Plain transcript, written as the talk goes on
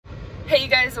Hey you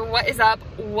guys, what is up?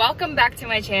 Welcome back to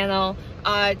my channel.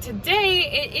 Today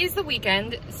it is the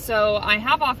weekend, so I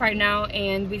have off right now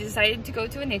and we decided to go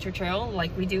to a nature trail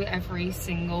like we do every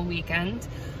single weekend.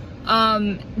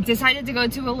 Decided to go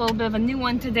to a little bit of a new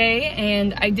one today,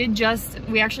 and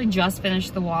we actually just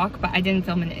finished the walk, but I didn't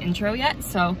film an intro yet,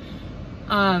 so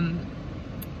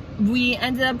we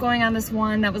ended up going on this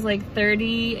one that was like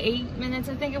 38 minutes,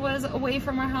 I think it was, away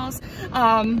from our house.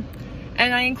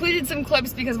 And I included some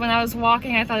clips because when I was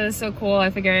walking, I thought it was so cool. I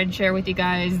figured I'd share with you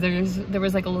guys. There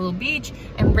was like a little beach,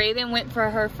 and Raven went for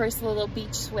her first little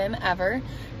beach swim ever.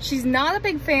 She's not a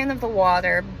big fan of the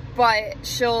water, but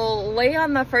she'll lay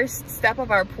on the first step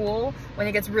of our pool when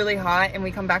it gets really hot and we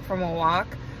come back from a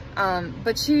walk.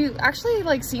 But she actually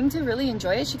like seemed to really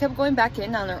enjoy it. She kept going back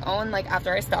in on her own like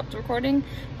after I stopped recording.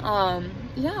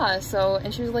 Yeah, so,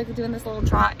 and she was like doing this little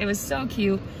trot. It was so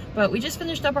cute. But we just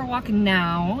finished up our walk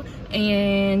now,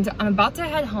 and I'm about to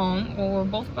head home. Well, we're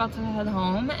both about to head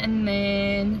home, and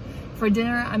then for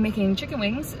dinner I'm making chicken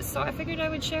wings. So I figured I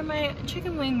would share my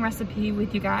chicken wing recipe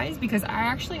with you guys because I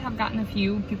actually have gotten a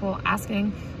few people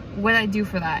asking what I do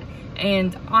for that.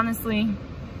 And honestly,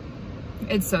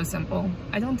 it's so simple.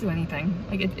 I don't do anything.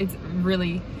 Like it's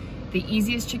really the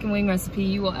easiest chicken wing recipe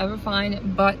you will ever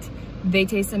find, but they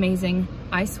taste amazing.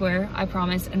 I swear, I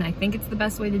promise, and I think it's the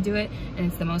best way to do it, and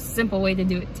it's the most simple way to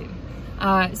do it too.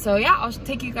 So yeah, I'll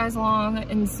take you guys along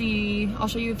and see. I'll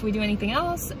show you if we do anything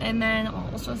else, and then I'll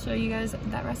also show you guys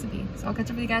that recipe. So I'll catch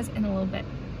up with you guys in a little bit.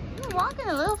 You're walking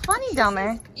a little funny down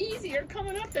there. It's easier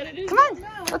coming up than it is. Come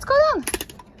on, let's go down.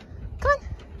 Come on.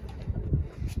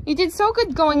 You did so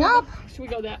good going up. Should we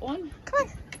go that one? Come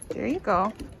on. There you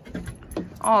go.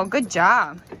 Oh, good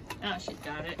job. Oh, she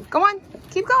got it. Go on,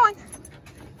 keep going.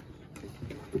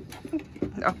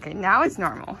 Okay, now it's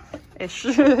normal-ish.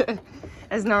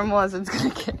 As normal as it's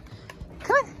gonna get.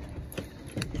 Come on.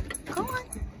 Come on.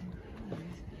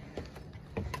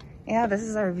 Yeah, this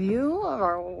is our view of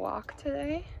our walk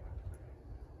today.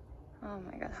 Oh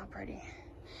my god, how pretty.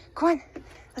 Come on,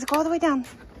 let's go all the way down.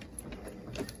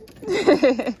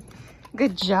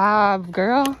 Good job,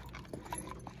 girl.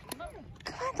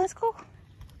 Come on, let's go.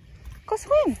 Go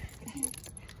swim.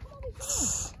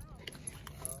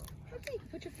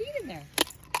 Put your feet in there.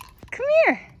 Come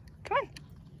here. Come on.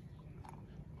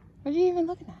 What are you even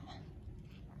looking at?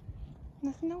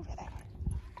 Nothing over there.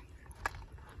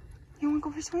 You want to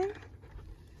go for a swim?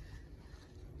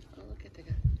 Oh, look at the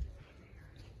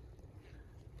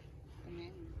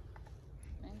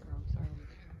mangroves are over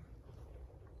there.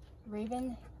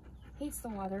 Raven hates the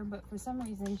water, but for some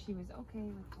reason she was okay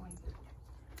with going through.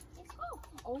 Let's go.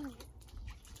 Oh.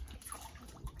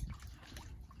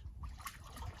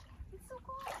 It's so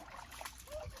cool.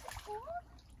 It's cool.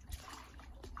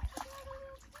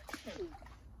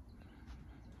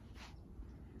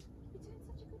 You're doing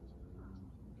such a good job.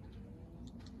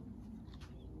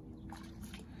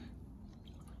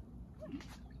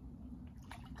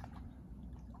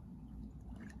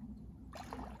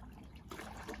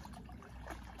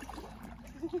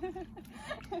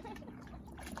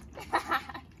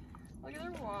 Look at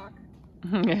her walk.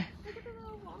 Look at the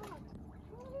little walk.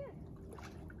 Come over here.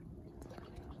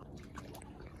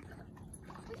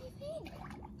 What do you think?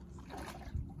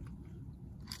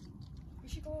 We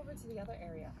should go over to the other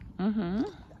area. Mm-hmm.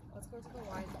 Let's go to the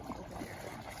wide open area.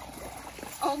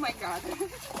 Oh my god.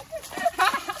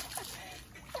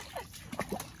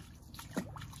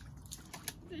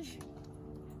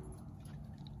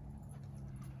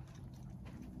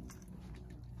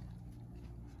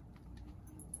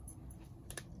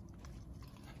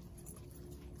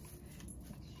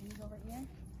 Over here,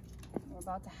 we're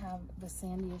about to have the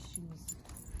sandiest shoes,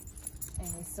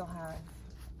 and we still have,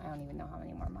 I don't even know how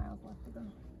many more miles left to go.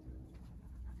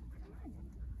 Come on.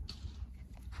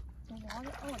 The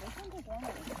water, oh, this one goes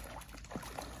longer.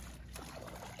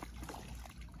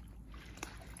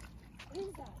 What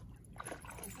is that?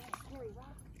 Is that a scary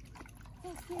rock? Is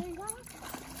that a scary rock?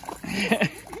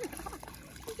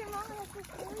 Look at Mama, that's a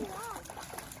scary rock.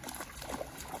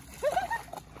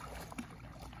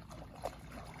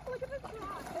 Look at the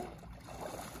shot.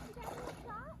 Is that a little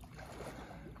shot?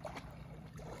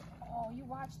 Oh, you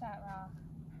watch that rock.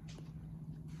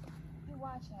 You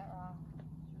watch that rock.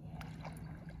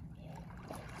 Yeah.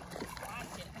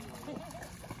 Watch it.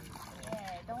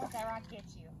 Yeah, don't let that rock get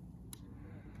you.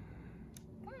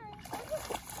 Come on.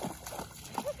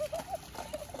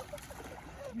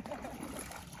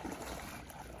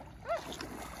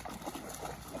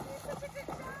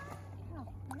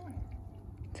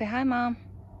 Say hi, Mom.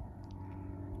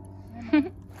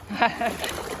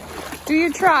 Do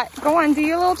your trot. Go on, do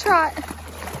your little trot.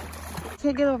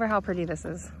 Can't get over how pretty this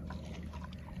is.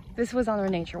 This was on our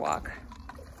nature walk.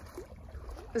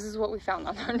 This is what we found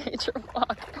on our nature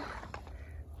walk.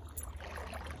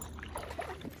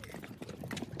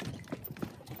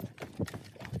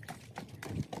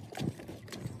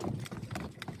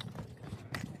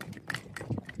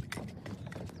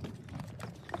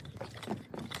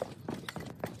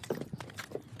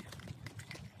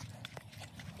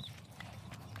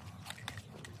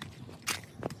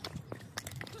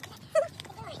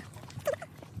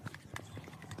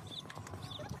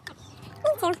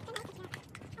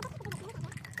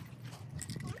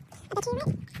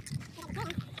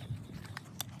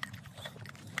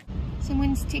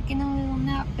 Someone's taking a little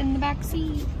nap in the back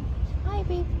seat. Hi,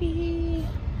 baby.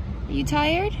 Are you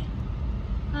tired?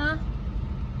 Huh?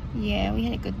 Yeah, we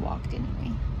had a good walk, didn't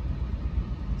we?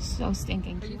 So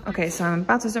stinking. Okay, so I'm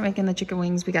about to start making the chicken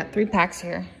wings. We got 3 packs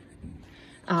here.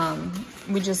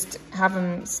 We just have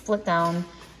them split down,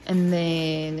 and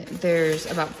then there's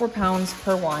about 4 pounds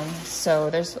per one. So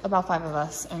there's about 5 of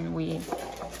us, and we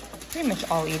pretty much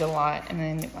all eat a lot. And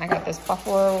then I got this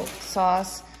buffalo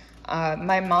sauce.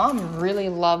 My mom really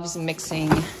loves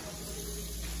mixing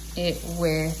it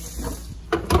with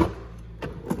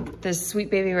this Sweet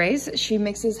Baby Ray's. She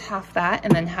mixes half that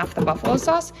and then half the buffalo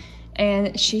sauce,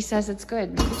 and she says it's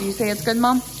good. Do you say it's good,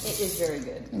 Mom? It is very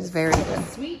good. It's very good.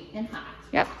 Sweet and hot.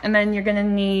 Yep, and then you're gonna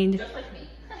need... Just like me.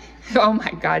 Oh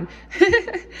my God.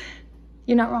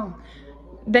 You're not wrong.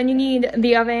 Then you need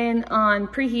the oven on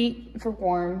preheat for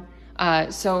warm.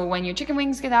 So when your chicken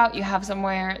wings get out, you have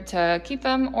somewhere to keep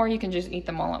them, or you can just eat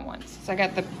them all at once. So I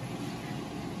got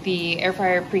the air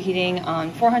fryer preheating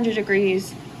on 400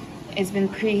 degrees. It's been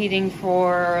preheating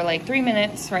for like 3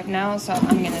 minutes right now. So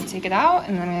I'm gonna take it out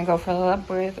and then I'm gonna go fill it up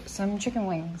with some chicken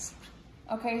wings.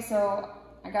 Okay, so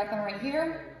I got them right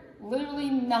here.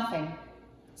 Literally nothing.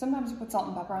 Sometimes I put salt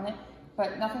and pepper on it,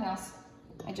 but nothing else.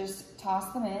 I just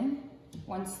toss them in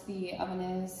once the oven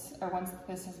is, or once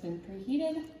this has been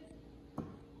preheated.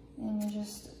 And you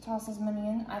just toss as many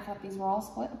in. I thought these were all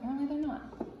split. Apparently they're not.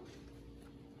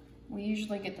 We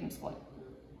usually get them split.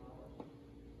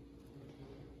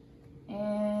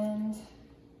 And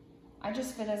I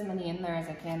just fit as many in there as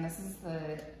I can. This is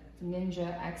the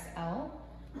Ninja XL.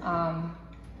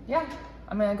 Yeah,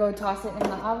 I'm gonna go toss it in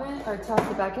the oven, or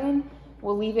toss it back in.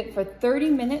 We'll leave it for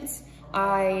 30 minutes.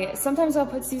 Sometimes I'll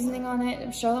put seasoning on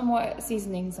it. Show them what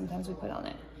seasoning sometimes we put on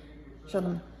it. Show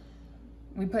them.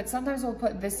 Sometimes we'll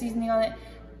put this seasoning on it,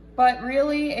 but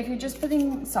really, if you're just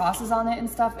putting sauces on it and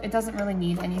stuff, it doesn't really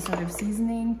need any sort of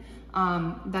seasoning.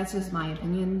 That's just my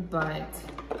opinion, but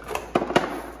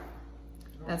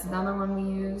that's another one we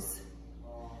use.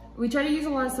 We try to use a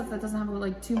lot of stuff that doesn't have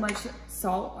like too much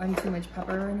salt and too much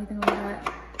pepper or anything like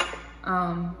that.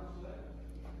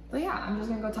 But yeah, I'm just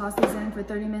gonna go toss these in for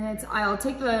 30 minutes. I'll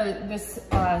take this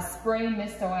spray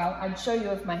misto out. I'd show you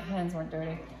if my hands weren't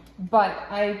dirty. But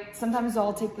sometimes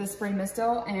I'll take the spray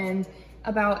misto, and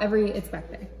it's back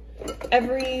there.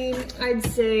 I'd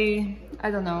say,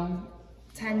 I don't know,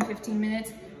 10, 15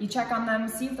 minutes, you check on them,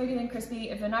 see if they're getting crispy.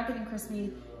 If they're not getting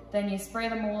crispy, then you spray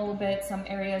them a little bit, some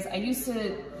areas. I used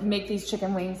to make these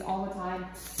chicken wings all the time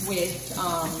with,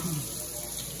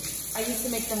 I used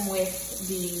to make them with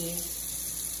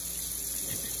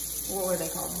what were they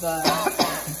called?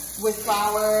 With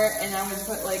flour, and I would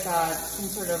put like some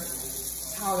sort of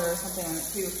powder or something on it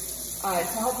too,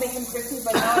 to help make them crispy.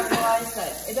 But now I realize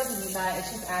that it doesn't need that. It's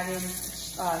just added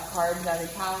carbs, added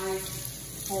calories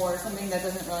for something that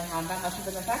doesn't really have that much of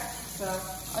an effect. So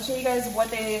I'll show you guys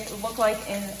what they look like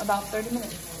in about 30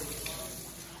 minutes.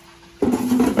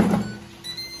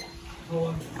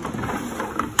 Where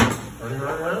do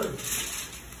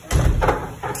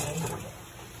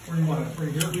you want it? For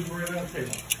here, before we're at the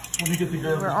table. Let me get the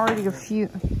garbage.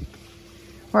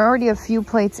 We're already a few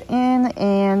plates in,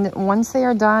 and once they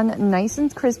are done, nice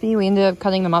and crispy, we ended up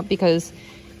cutting them up because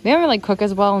they don't really cook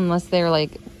as well unless they're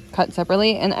like cut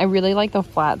separately. And I really like the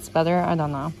flats better. I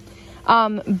don't know.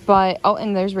 Oh,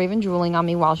 and there's Raven drooling on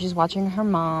me while she's watching her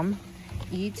mom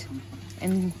eat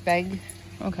and beg.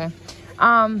 Okay.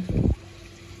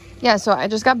 Yeah, so I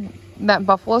just got that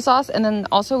buffalo sauce, and then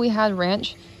also we had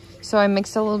ranch. So I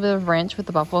mixed a little bit of ranch with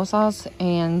the buffalo sauce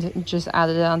and just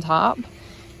added it on top.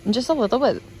 And just a little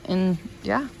bit. And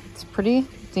yeah, it's pretty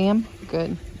damn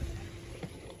good.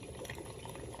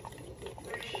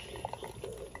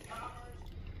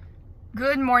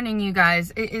 Good morning, you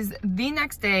guys. It is the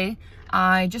next day.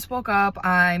 I just woke up.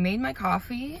 I made my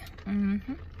coffee,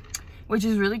 which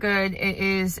is really good. It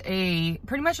is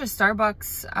pretty much a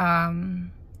Starbucks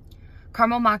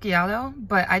caramel macchiato,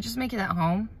 but I just make it at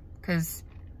home because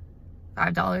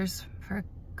 $5 for a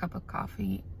cup of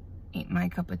coffee ain't my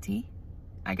cup of tea.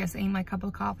 I guess, ain't my cup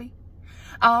of coffee.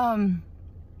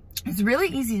 It's really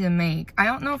easy to make. I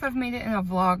don't know if I've made it in a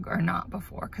vlog or not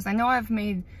before, because I know I've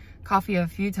made coffee a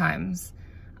few times,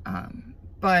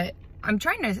 but I'm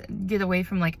trying to get away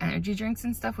from like energy drinks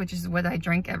and stuff, which is what I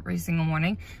drink every single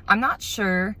morning. I'm not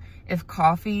sure if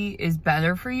coffee is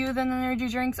better for you than energy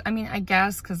drinks. I mean, I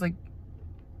guess, because like,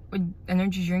 would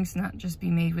energy drinks not just be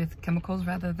made with chemicals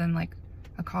rather than like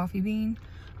a coffee bean?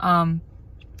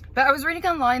 But I was reading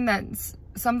online that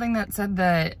something that said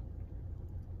that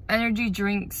energy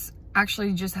drinks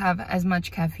actually just have as much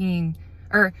caffeine,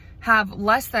 or have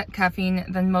less that caffeine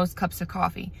than most cups of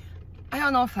coffee. I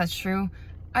don't know if that's true.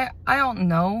 I don't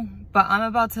know, but I'm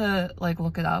about to like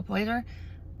look it up later.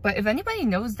 But if anybody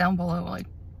knows down below, like,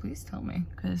 please tell me,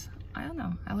 because I don't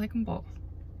know. I like them both.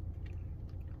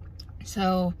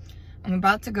 So I'm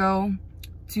about to go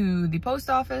to the post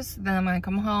office, then I'm gonna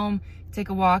come home, take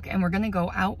a walk, and we're gonna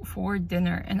go out for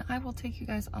dinner, and I will take you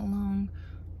guys along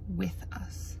with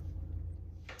us.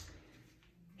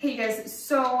 Hey guys,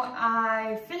 so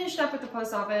I finished up at the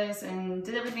post office and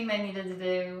did everything that I needed to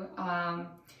do.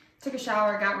 Took a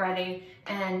shower, got ready,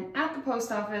 and at the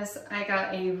post office, I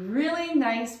got a really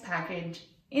nice package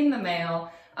in the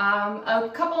mail.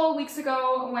 A couple of weeks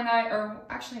ago when or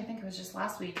actually I think it was just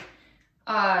last week,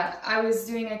 I was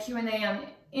doing a Q&A on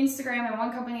Instagram, and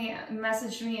one company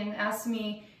messaged me and asked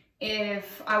me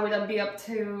if I would be up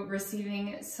to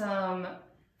receiving some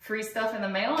free stuff in the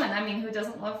mail. And I mean, who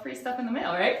doesn't love free stuff in the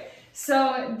mail, right?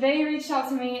 So they reached out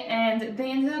to me and they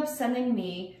ended up sending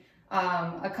me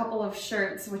a couple of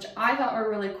shirts, which I thought were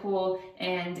really cool.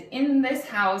 And in this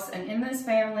house and in this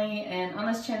family and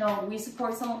on this channel, we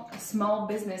support some small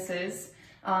businesses.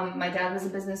 My dad was a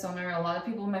business owner. A lot of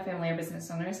people in my family are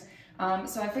business owners.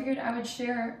 So I figured I would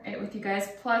share it with you guys.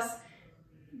 Plus,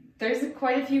 there's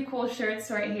quite a few cool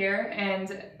shirts right here,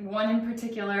 and one in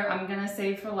particular I'm gonna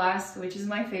save for last, which is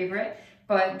my favorite.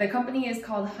 But the company is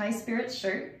called High Spirits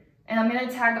Shirt, and I'm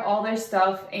gonna tag all their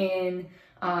stuff in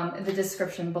the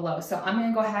description below. So I'm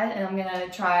gonna go ahead and I'm gonna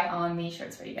try on these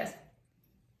shirts for you guys.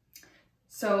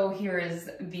 So here is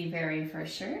the very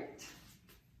first shirt.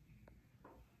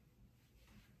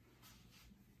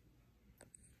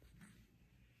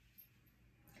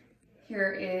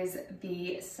 Here is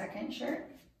the second shirt.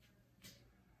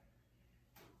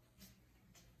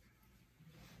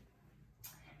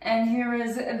 And here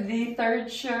is the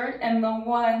third shirt, and the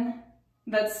one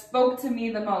that spoke to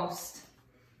me the most.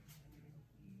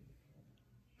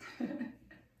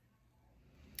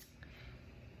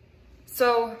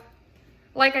 So,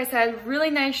 like I said, really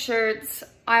nice shirts.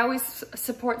 I always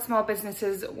support small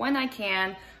businesses when I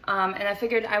can, and I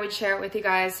figured I would share it with you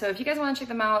guys. So if you guys want to check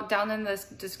them out, down in the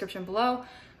description below,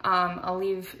 I'll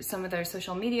leave some of their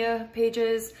social media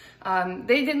pages.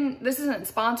 This isn't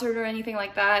sponsored or anything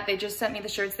like that. They just sent me the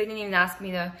shirts. They didn't even ask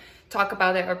me to talk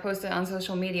about it or post it on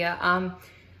social media.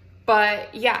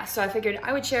 But yeah, so I figured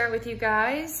I would share it with you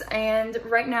guys. And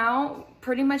right now,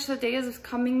 pretty much the day is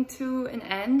coming to an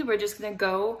end. We're just gonna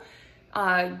go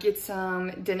get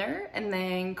some dinner and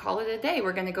then call it a day.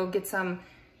 We're gonna go get some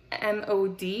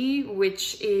MOD,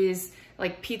 which is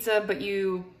like pizza, but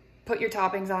you put your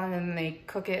toppings on and then they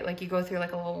cook it, like you go through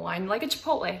like a little line, like a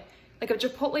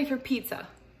Chipotle for pizza.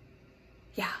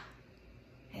 Yeah,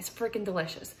 it's freaking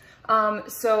delicious.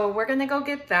 So we're gonna go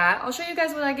get that. I'll show you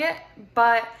guys what I get,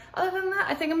 but other than that,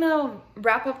 I think I'm gonna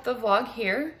wrap up the vlog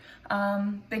here.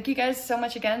 Thank you guys so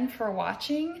much again for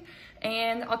watching,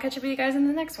 and I'll catch up with you guys in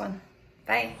the next one.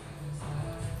 Bye.